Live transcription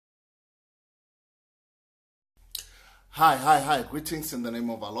Hi. Greetings in the name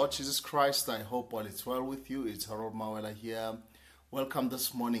of our Lord Jesus Christ. I hope all is well with you. It's Harold Mawela here. Welcome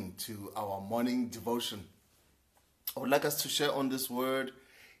this morning to our morning devotion. I would like us to share on this word.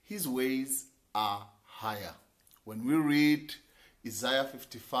 His ways are higher. When we read Isaiah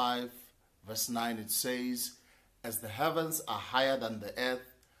 55 verse 9, it says, "As the heavens are higher than the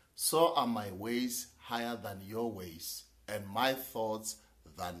earth, so are my ways higher than your ways, and my thoughts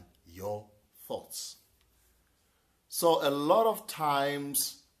than your thoughts." So a lot of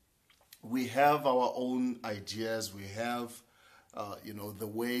times we have our own ideas. We have, the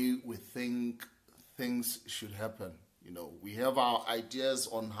way we think things should happen. We have our ideas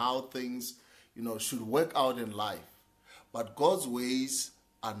on how things, should work out in life. But God's ways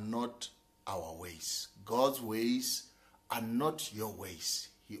are not our ways. God's ways are not your ways.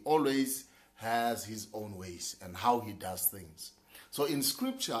 He always has his own ways and how he does things. So in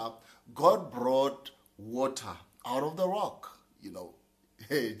scripture, God brought water out of the rock.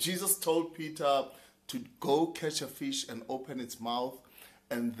 Jesus told Peter to go catch a fish and open its mouth,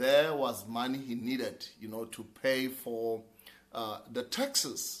 and there was money he needed, to pay for the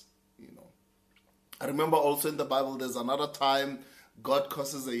taxes. I remember also in the Bible, there's another time God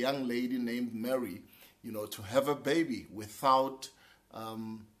causes a young lady named Mary, to have a baby without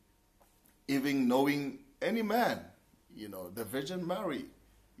even knowing any man, the Virgin Mary,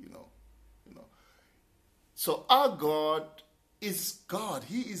 So our God is God.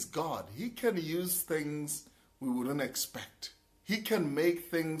 He is God. He can use things we wouldn't expect. He can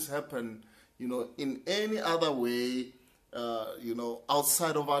make things happen, in any other way,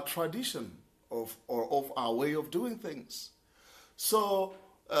 outside of our tradition or of our way of doing things. So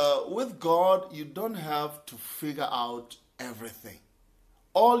with God, you don't have to figure out everything.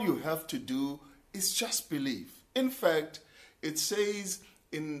 All you have to do is just believe. In fact, it says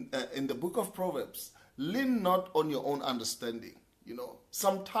in the book of Proverbs, lean not on your own understanding.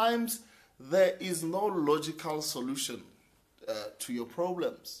 Sometimes there is no logical solution to your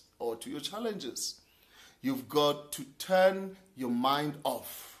problems or to your challenges. You've got to turn your mind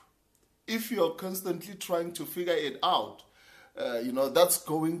off. If you're constantly trying to figure it out, that's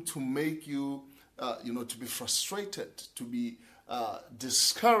going to make you, to be frustrated, to be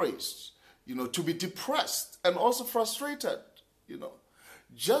discouraged, to be depressed and also frustrated,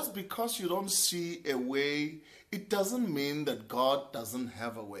 Just because you don't see a way, it doesn't mean that God doesn't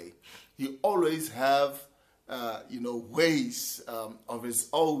have a way. He always have, ways of his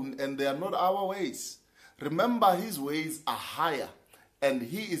own, and they are not our ways. Remember, his ways are higher, and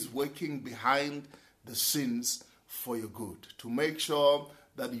he is working behind the scenes for your good, to make sure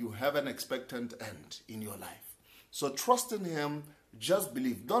that you have an expectant end in your life. So trust in him, just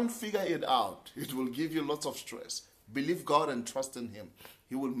believe. Don't figure it out. It will give you lots of stress. Believe God and trust in him.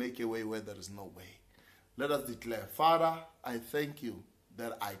 He will make a way where there is no way. Let us declare, Father, I thank you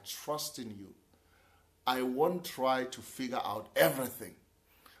that I trust in you. I won't try to figure out everything,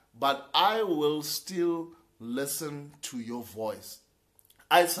 but I will still listen to your voice.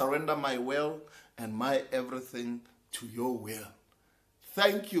 I surrender my will and my everything to your will.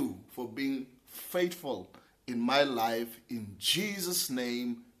 Thank you for being faithful in my life. In Jesus'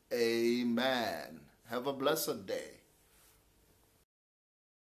 name, amen. Have a blessed day.